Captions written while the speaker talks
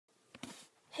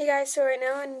Hey guys, so right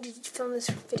now I need to film this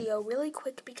video really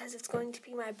quick because it's going to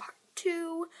be my part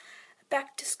 2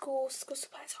 back to school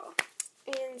supplies haul.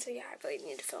 And so yeah, I really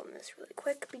need to film this really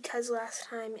quick because last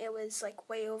time it was like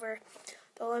way over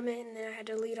the limit and then I had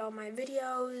to delete all my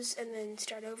videos and then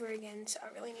start over again. So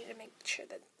I really need to make sure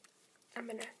that I'm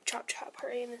going to chop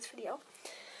hurry in this video.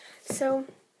 So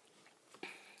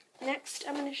next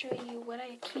I'm going to show you what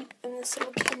I keep in this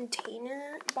little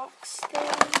container box thing.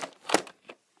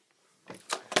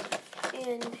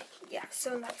 And yeah,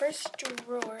 so in the first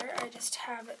drawer, I just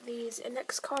have these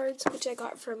index cards, which I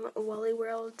got from Wally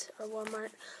World or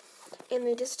Walmart. And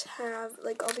they just have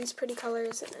like all these pretty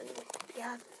colors, and then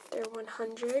yeah, they're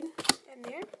 100 in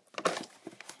there.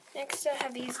 Next, I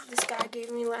have these this guy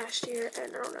gave me last year,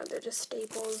 and I don't know, they're just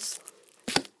staples,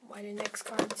 white index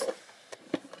cards.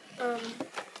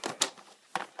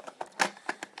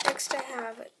 Next, I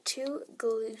have 2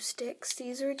 glue sticks.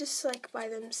 These are just like by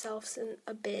themselves in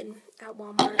a bin at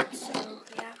Walmart. So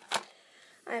yeah,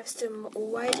 I have some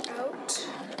white out.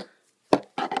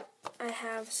 I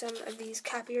have some of these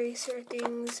cap eraser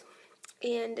things,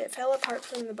 and it fell apart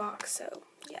from the box. So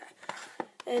yeah.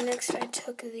 And next, I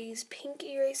took these pink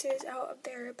erasers out of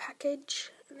their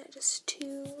package, and they're just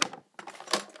 2.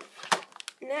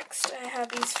 Next, I have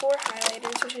these 4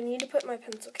 highlighters, which I need to put in my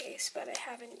pencil case, but I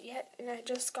haven't yet, and I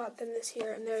just got them this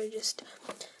year, and they're just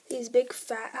these big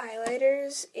fat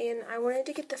highlighters, and I wanted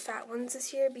to get the fat ones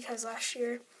this year because last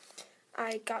year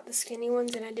I got the skinny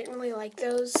ones, and I didn't really like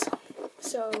those.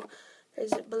 So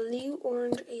there's blue,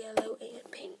 orange, yellow, and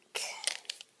pink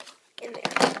in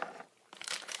there.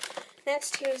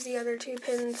 Next, here's the other 2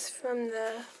 pens from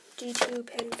the G2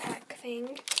 pen pack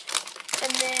thing.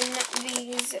 And then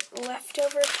these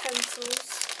leftover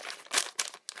pencils,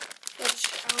 which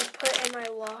I'll put in my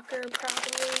locker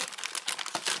probably.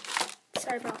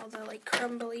 Sorry about all the like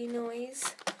crumbly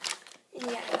noise. And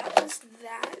yeah, that was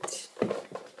that.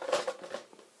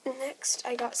 Next,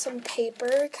 I got some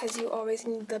paper because you always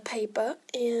need the paper.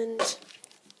 And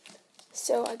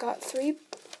so I got 3,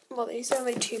 well, these are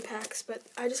only 2 packs, but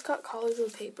I just got college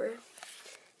wood paper.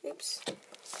 Oops,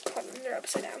 they're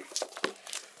upside down.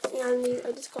 And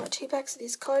I just got 2 packs of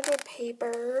these colored wood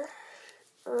paper,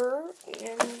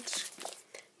 and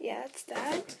yeah, that's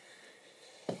that.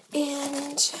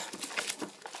 And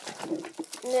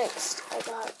next, I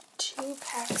got 2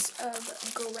 packs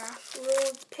of graph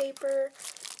rolled paper,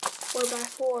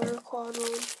 4x4 quad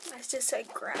rolled. I just said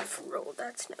graph rolled.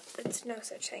 That's no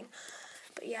such thing.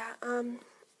 But yeah, and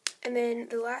then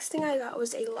the last thing I got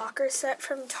was a locker set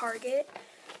from Target.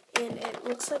 And it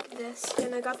looks like this,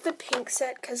 and I got the pink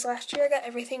set because last year I got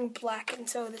everything black, and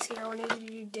so this year I wanted to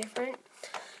do different.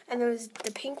 And there was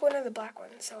the pink one and the black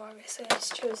one, so obviously I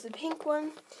just chose the pink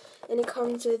one. And it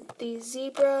comes with these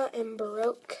zebra and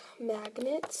baroque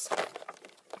magnets,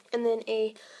 and then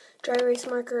a dry erase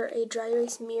marker, a dry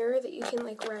erase mirror that you can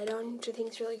like write on, which I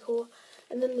think is really cool.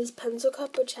 And then this pencil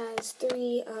cup, which has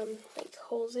 3 like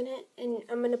holes in it, and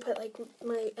I'm gonna put like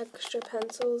my extra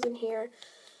pencils in here.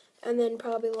 And then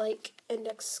probably like not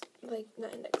index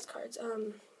cards,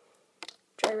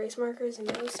 dry erase markers and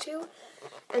those 2.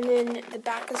 And then the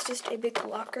back is just a big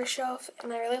locker shelf,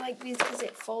 and I really like these because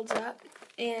it folds up.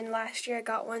 And last year I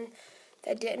got one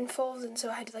that didn't fold, and so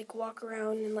I had to like walk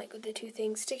around and like with the 2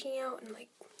 things sticking out, and like,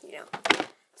 you know.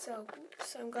 So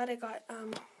I'm glad I got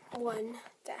one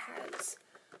that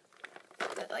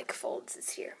like folds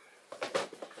this year.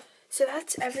 So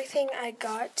that's everything I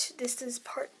got. This is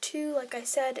part 2. Like I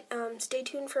said, stay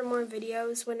tuned for more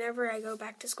videos. Whenever I go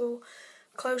back to school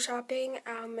clothes shopping,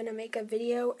 I'm going to make a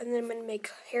video, and then I'm going to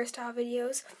make hairstyle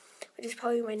videos, which is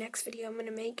probably my next video I'm going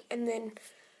to make. And then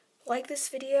like this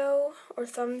video or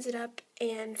thumbs it up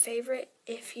and favorite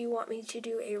if you want me to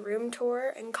do a room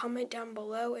tour, and comment down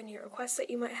below any requests that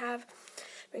you might have.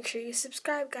 Make sure you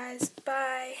subscribe, guys.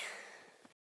 Bye!